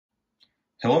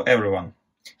Hello everyone!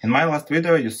 In my last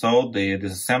video you saw the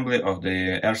disassembly of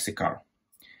the RC car.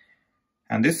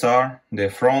 And these are the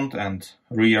front and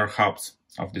rear hubs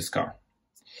of this car.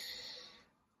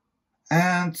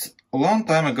 And a long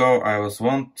time ago I was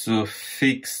want to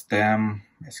fix them,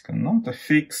 basically not to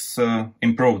fix,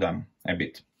 improve them a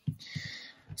bit.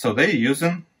 So they're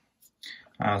using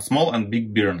small and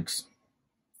big bearings.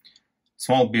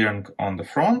 Small bearing on the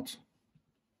front,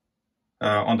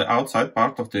 on the outside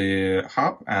part of the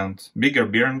hub, and bigger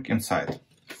bearing inside.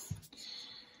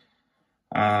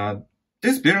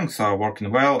 These bearings are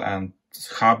working well and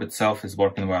the hub itself is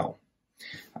working well.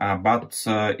 But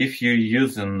if you're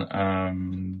using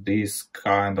these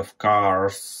kind of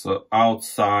cars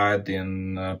outside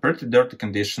in pretty dirty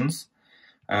conditions,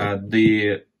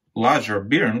 the larger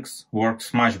bearings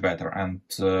works much better, and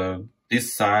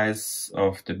this size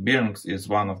of the bearings is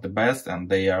one of the best, and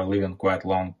they are living quite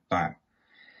long time.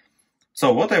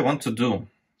 So what I want to do,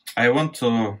 I want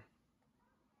to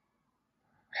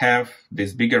have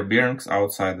these bigger bearings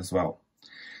outside as well.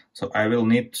 So I will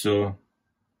need to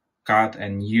cut a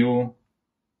new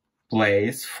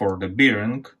place for the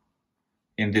bearing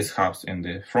in these hubs, in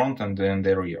the front and in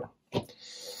the rear.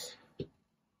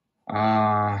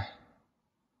 How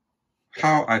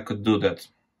I could do that?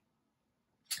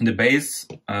 The base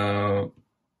on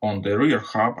the rear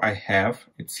hub I have,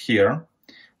 it's here,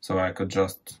 so I could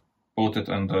just put it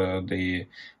on the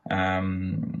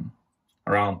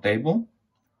round table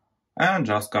and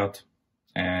just cut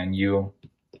a new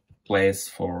place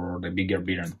for the bigger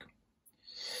bearing.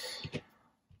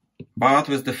 But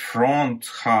with the front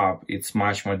hub it's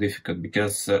much more difficult,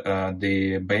 because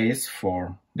the base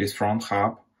for this front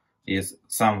hub is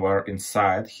somewhere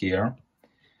inside here.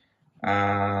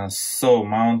 So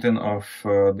mounting of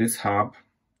this hub,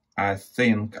 I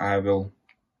think I will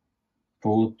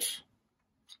put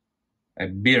a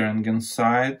bearing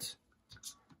inside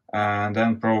and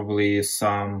then probably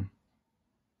some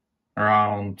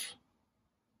round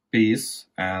piece,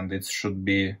 and it should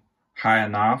be high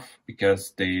enough,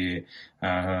 because the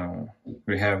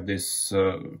we have this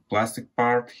plastic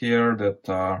part here that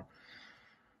are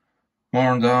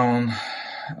worn down,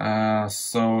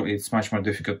 so it's much more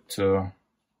difficult to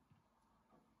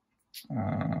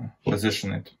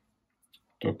position it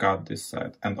to cut this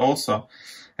side. And also,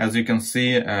 as you can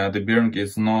see, the bearing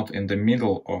is not in the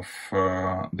middle of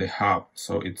the hub,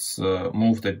 so it's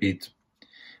moved a bit.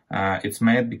 It's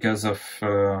made because of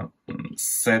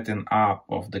setting up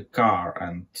of the car,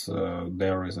 and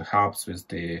there is a hubs with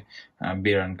the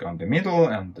bearing on the middle,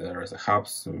 and there is a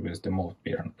hubs with the moved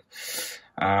bearing.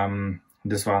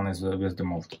 This one is with the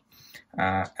moved.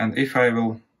 And if I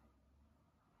will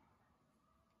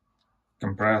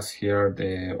compress here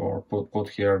or put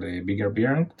here the bigger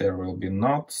bearing, there will be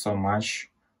not so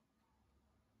much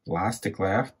plastic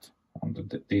left on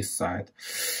this side.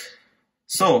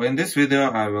 So in this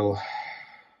video I will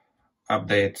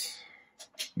update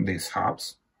these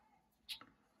hubs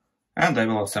and I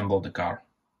will assemble the car.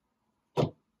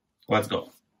 Let's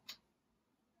go.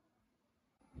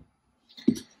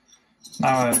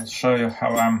 Now I'll show you how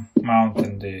I'm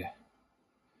mounting the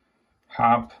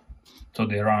hub to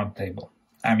the round table.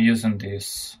 I'm using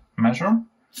this measure.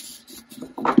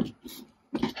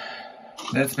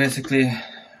 That's basically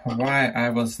why I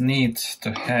was need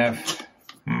to have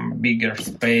bigger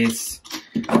space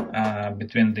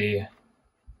between the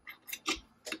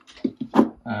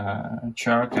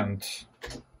chuck and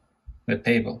the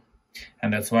table,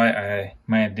 and that's why I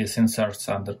made these inserts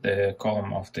under the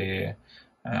column of the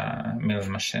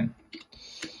milling machine.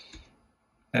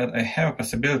 That I have a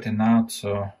possibility now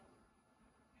to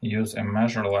use a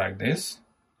measure like this.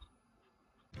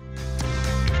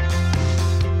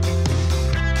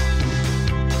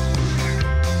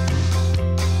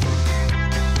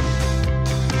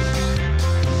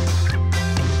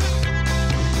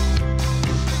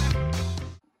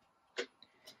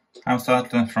 I'm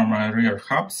starting from my rear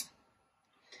hubs.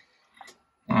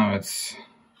 Now it's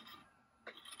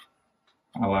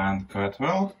aligned quite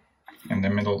well in the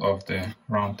middle of the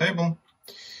round table.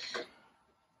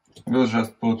 We'll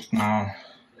just put now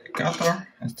a cutter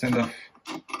instead of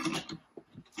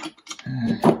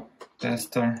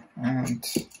tester, and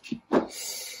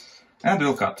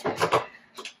we'll cut.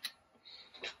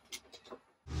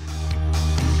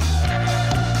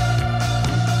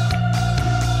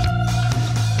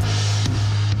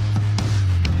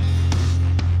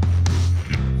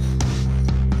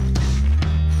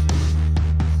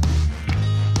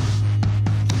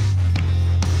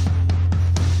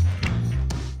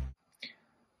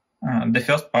 The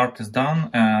first part is done,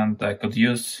 and I could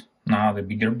use now the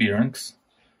bigger bearings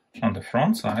on the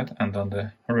front side and on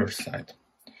the rear side.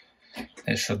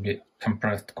 They should be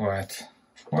compressed quite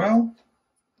well.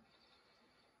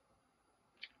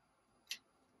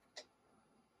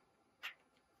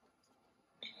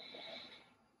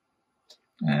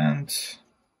 And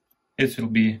it will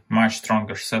be much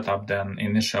stronger setup than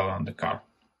initial on the car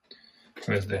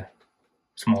with the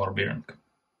smaller bearing.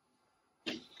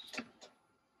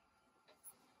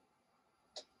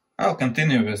 I'll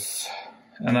continue with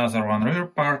another one rear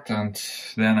part, and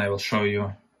then I will show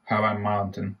you how I'm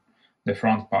mounting the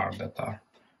front part that are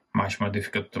much more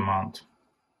difficult to mount.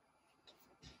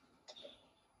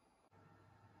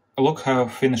 Look how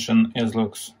finishing it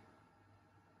looks.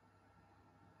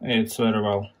 It's very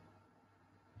well.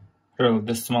 Really,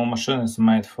 this small machine is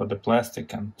made for the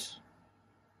plastic and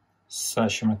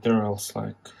such materials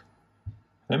like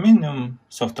aluminum,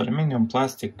 soft aluminum,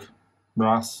 plastic,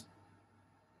 brass.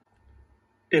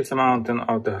 It's a mounting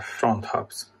of the front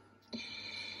hubs.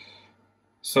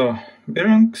 So,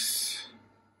 bearings,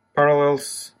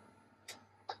 parallels.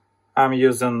 I'm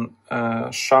using a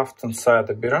shaft inside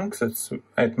the bearings. It's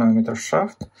 8mm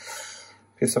shaft,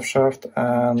 piece of shaft,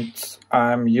 and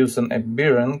I'm using a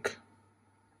bearing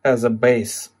as a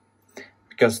base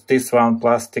because this one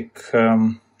plastic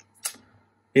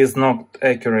is not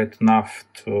accurate enough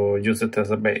to use it as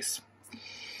a base.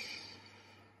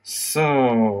 So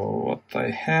what I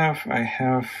have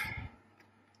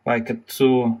like a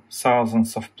 2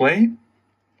 thousandths of play.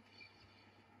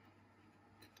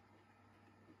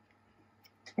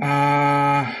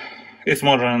 It's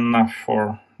more than enough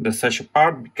for the such a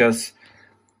part because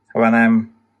when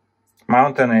I'm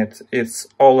mounting it, it's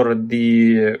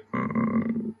already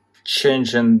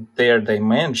changing their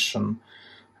dimension.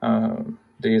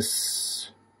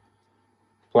 This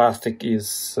plastic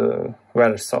is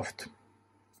very soft.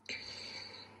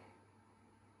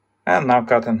 And now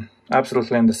cutting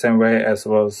absolutely in the same way as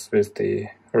was with the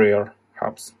rear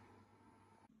hubs.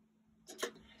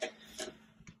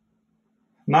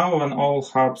 Now when all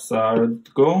hubs are ready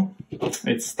to go,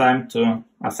 it's time to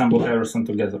assemble everything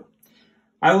together.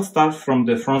 I will start from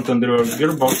the front and rear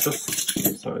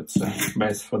gearboxes. So it's a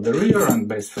base for the rear and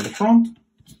base for the front.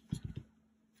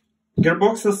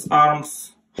 Gearboxes,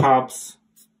 arms, hubs,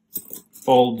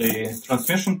 all the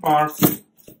transmission parts.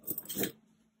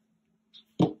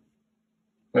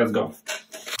 Let's go.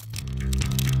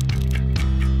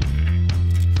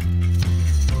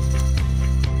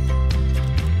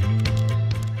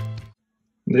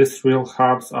 These wheel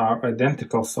hubs are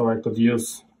identical, so I could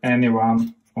use any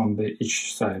one on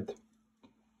each side.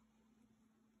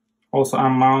 Also,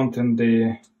 I'm mounting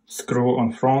the screw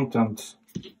on front and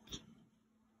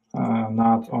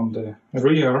nut on the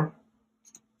rear.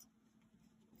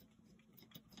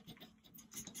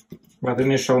 But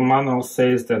initial manual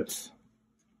says that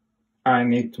I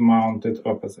need to mount it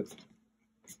opposite.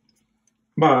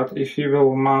 But if you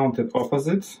will mount it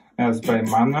opposite as by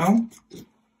manual,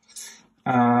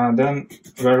 then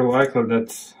very likely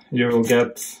that you will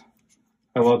get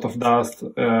a lot of dust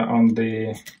on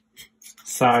the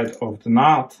side of the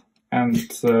nut, and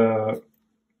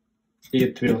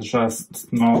it will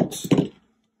just not...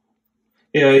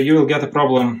 you will get a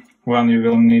problem when you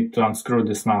will need to unscrew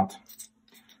this nut.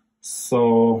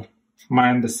 So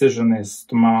my decision is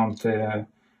to mount a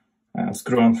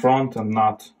screw on front and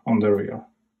nut on the rear.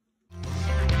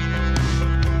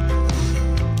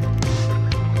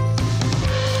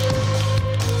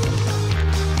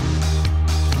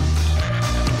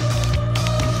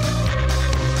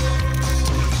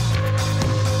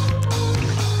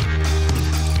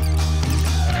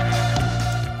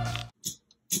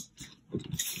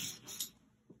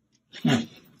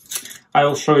 I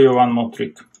will show you one more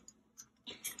trick.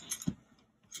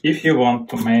 If you want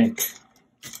to make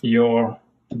your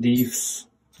diffs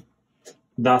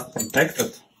dust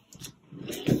protected,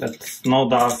 that no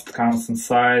dust comes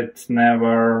inside,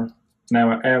 never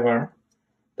ever,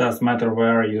 doesn't matter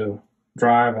where you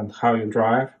drive and how you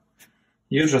drive,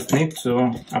 you just need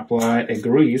to apply a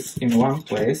grease in one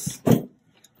place,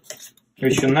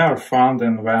 which you never found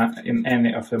in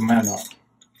any of the manual.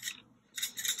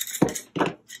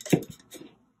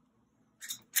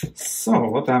 So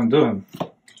what I'm doing,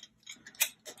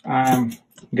 I'm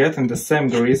getting the same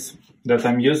grease that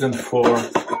I'm using for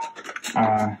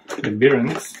the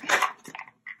bearings.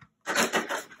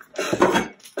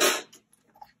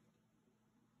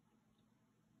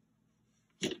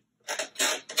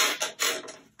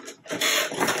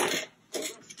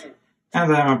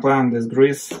 And I'm applying this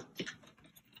grease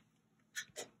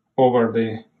over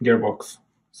the gearbox,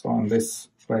 so on these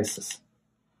places.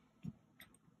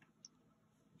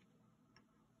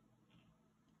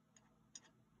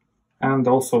 And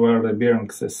also where the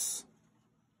bearings is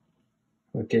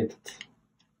located.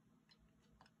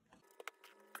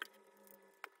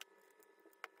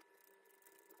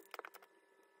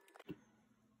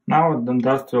 Now when the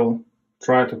dust will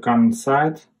try to come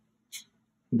inside,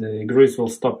 the grease will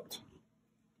stop it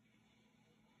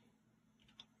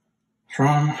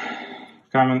from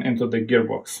coming into the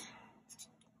gearbox.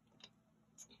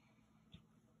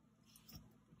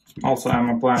 Also, I'm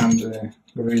applying the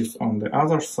grease on the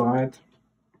other side.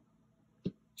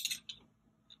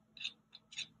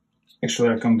 Actually,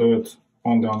 I can do it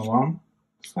only on one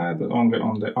side, only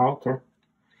on the outer,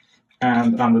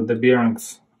 and under the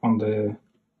bearings on the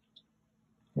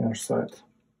inner side,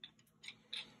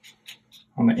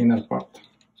 on the inner part.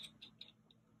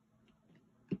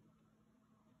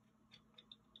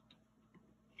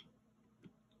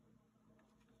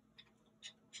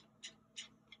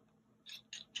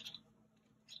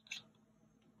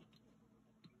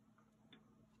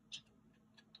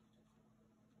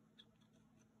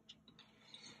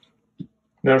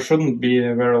 There shouldn't be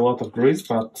a very lot of grease,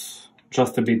 but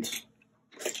just a bit,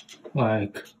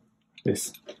 like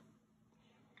this.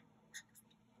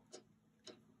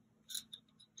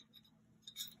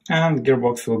 And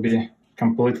gearbox will be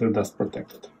completely dust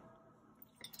protected.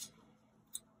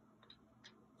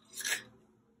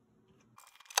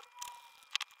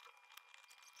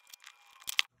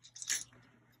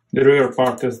 The rear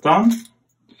part is done,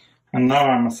 and now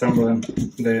I'm assembling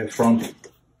the front.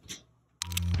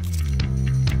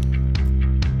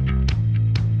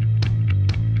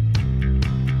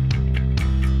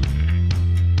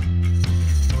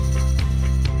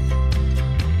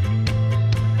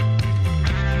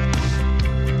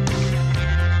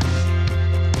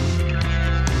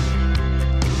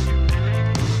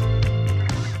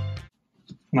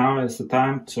 Now is the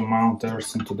time to mount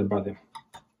everything to the body.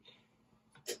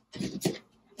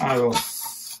 I will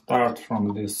start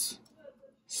from this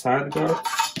side guard.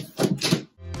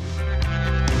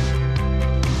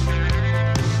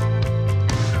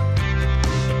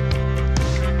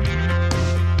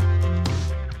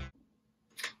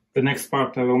 The next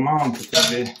part I will mount is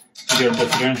the gear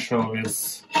differential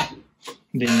with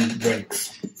the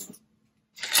brakes.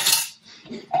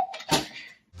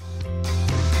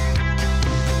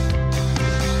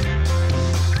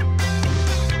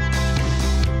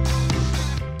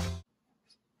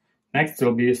 Next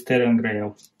will be steering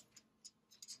rail.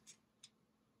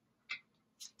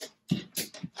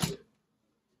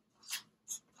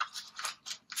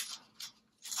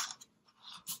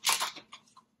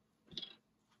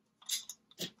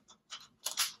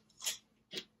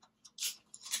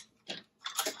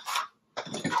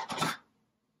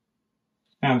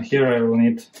 And here I will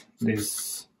need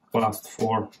these last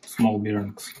 4 small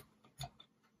bearings.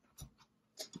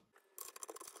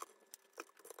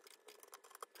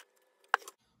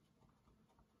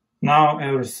 Now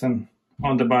everything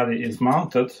on the body is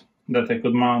mounted that I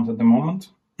could mount at the moment.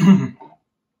 And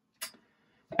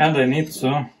I need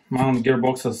to mount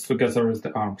gearboxes together with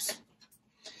the arms.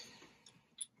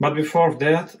 But before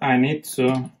that I need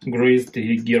to grease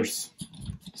the gears.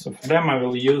 So for them I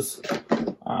will use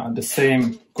the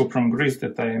same cuprum grease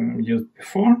that I used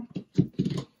before,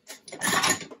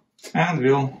 and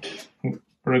will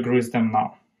re-grease them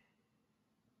now.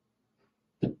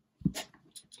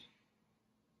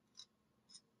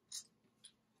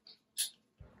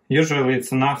 Usually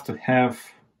it's enough to have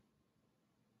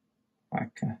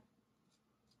like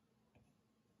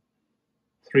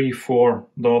 3-4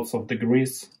 dots of the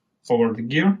grease over the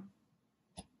gear,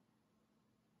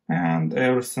 and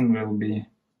everything will be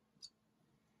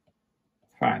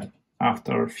fine.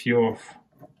 After a few of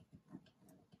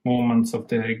movements of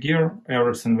the gear,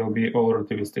 everything will be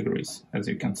already with the grease, as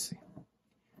you can see.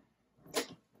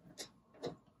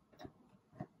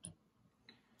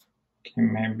 Okay,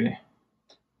 maybe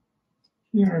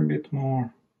here a bit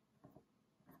more.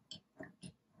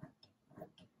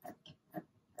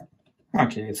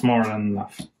 Okay, it's more than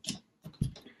enough.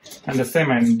 And the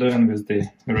same I'm doing with the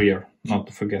rear, not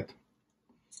to forget.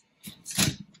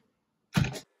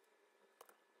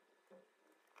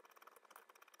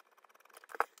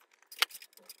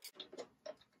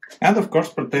 And of course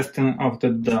protecting of the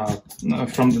dust,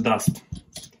 from the dust.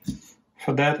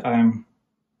 For that I'm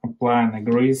applying a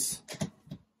grease,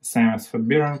 same as for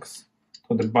bearings,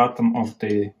 to the bottom of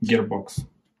the gearbox.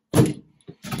 The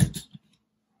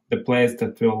place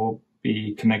that will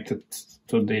be connected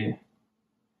to the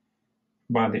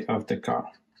body of the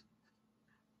car.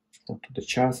 Or to the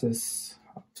chassis,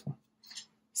 how to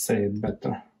say it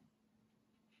better.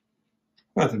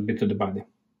 Let it be to the body.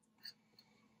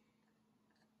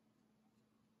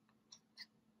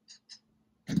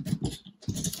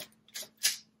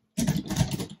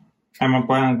 I'm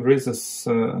applying greases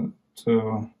at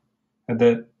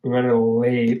the very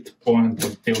late point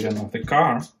of building of the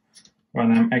car,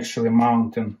 when I'm actually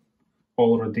mounting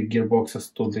already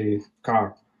gearboxes to the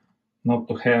car, not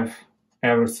to have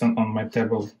everything on my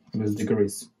table with the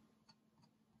grease.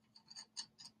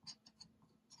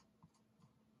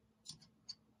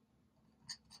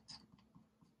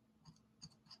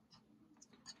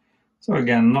 So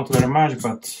again, not very much,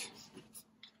 but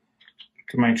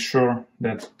to make sure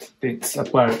that it's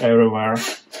applied everywhere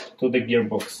to the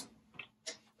gearbox.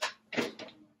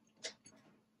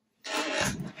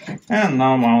 And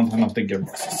now mounting of the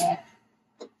gearboxes.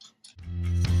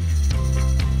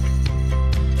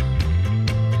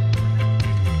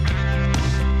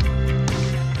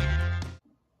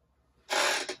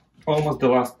 Almost the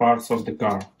last parts of the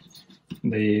car,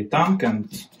 the tank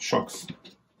and shocks.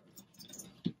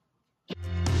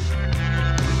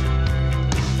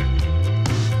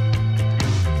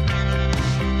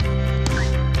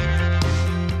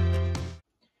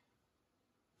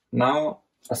 Now,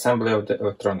 assembly of the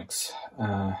electronics.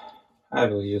 I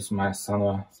will use my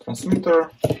Sunway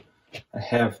transmitter. I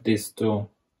have these two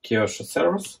Kyosho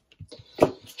servos.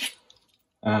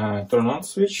 Turn on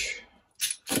switch.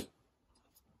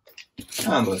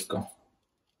 And let's go.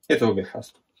 It will be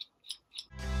fast.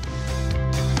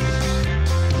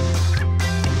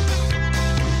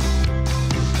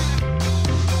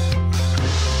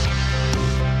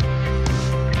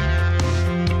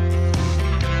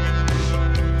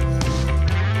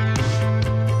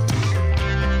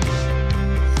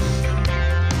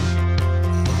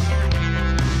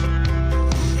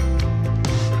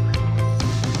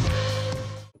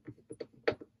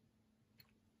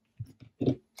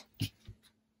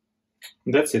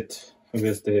 That's it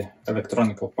with the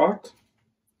electronical part.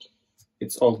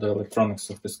 It's all the electronics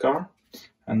of this car.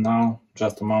 And now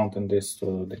just mounting this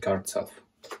to the car itself.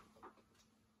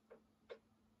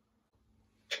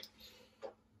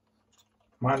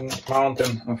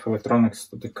 Mounting of electronics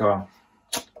to the car.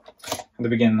 At the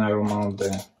beginning I will mount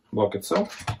the block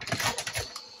itself.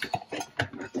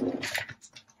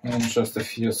 And just a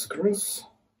few screws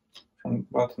from the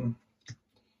bottom.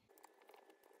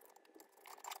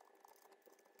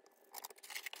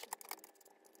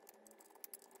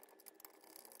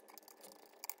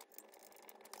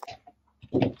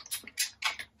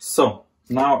 So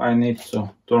now I need to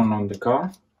turn on the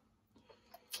car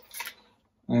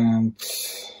and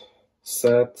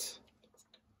set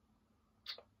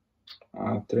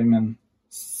trimming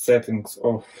settings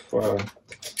of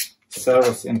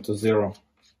servos into 0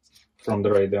 from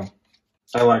the radio.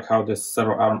 I like how this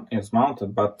servo arm is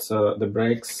mounted, but the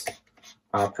brakes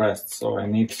are pressed, so I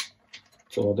need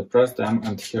to depress them,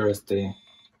 and here is the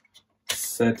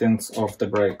settings of the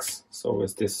brakes. So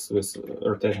with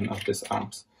rotation of these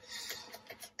arms.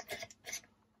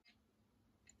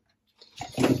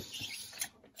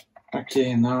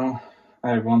 Okay, now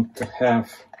I want to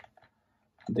have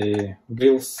the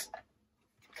wheels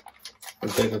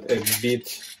rotated a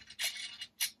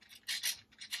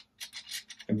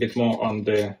bit more on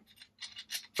the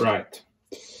right.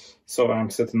 So I'm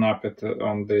setting up it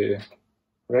on the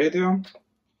radio.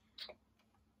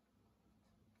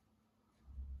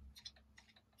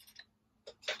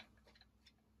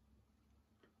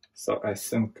 So I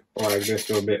think like this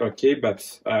will be okay,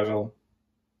 but I will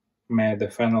make the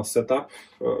final setup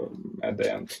at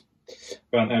the end,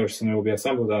 when everything will be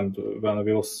assembled and when the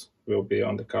wheels will be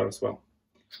on the car as well.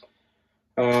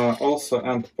 Also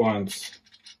endpoints.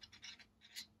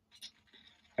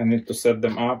 I need to set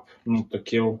them up not to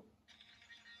kill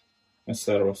the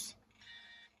servos.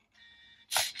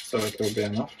 So it will be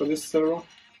enough for this servo.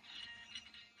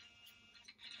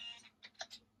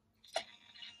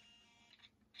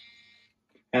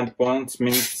 Endpoints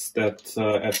means that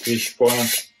at which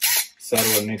point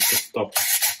servo needs to stop.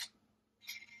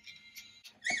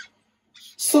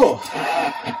 So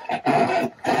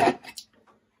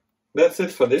that's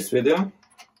it for this video.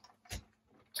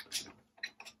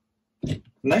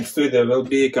 Next video will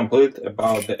be complete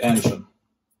about the engine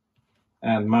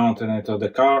and mounting it to the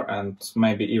car, and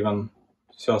maybe even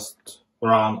first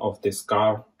run of this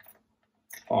car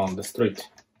on the street.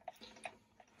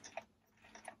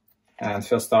 And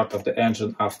first start of the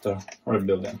engine after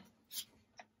rebuilding.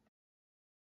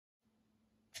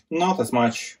 Not as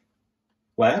much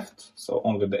left, so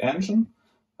only the engine.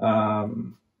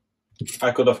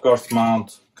 I could of course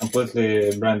mount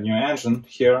completely brand new engine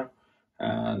here,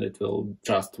 and it will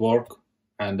just work,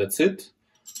 and that's it.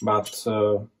 But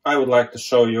I would like to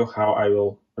show you how I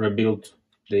will rebuild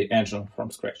the engine from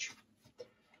scratch.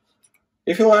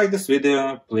 If you like this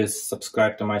video, please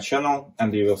subscribe to my channel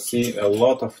and you will see a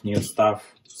lot of new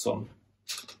stuff soon.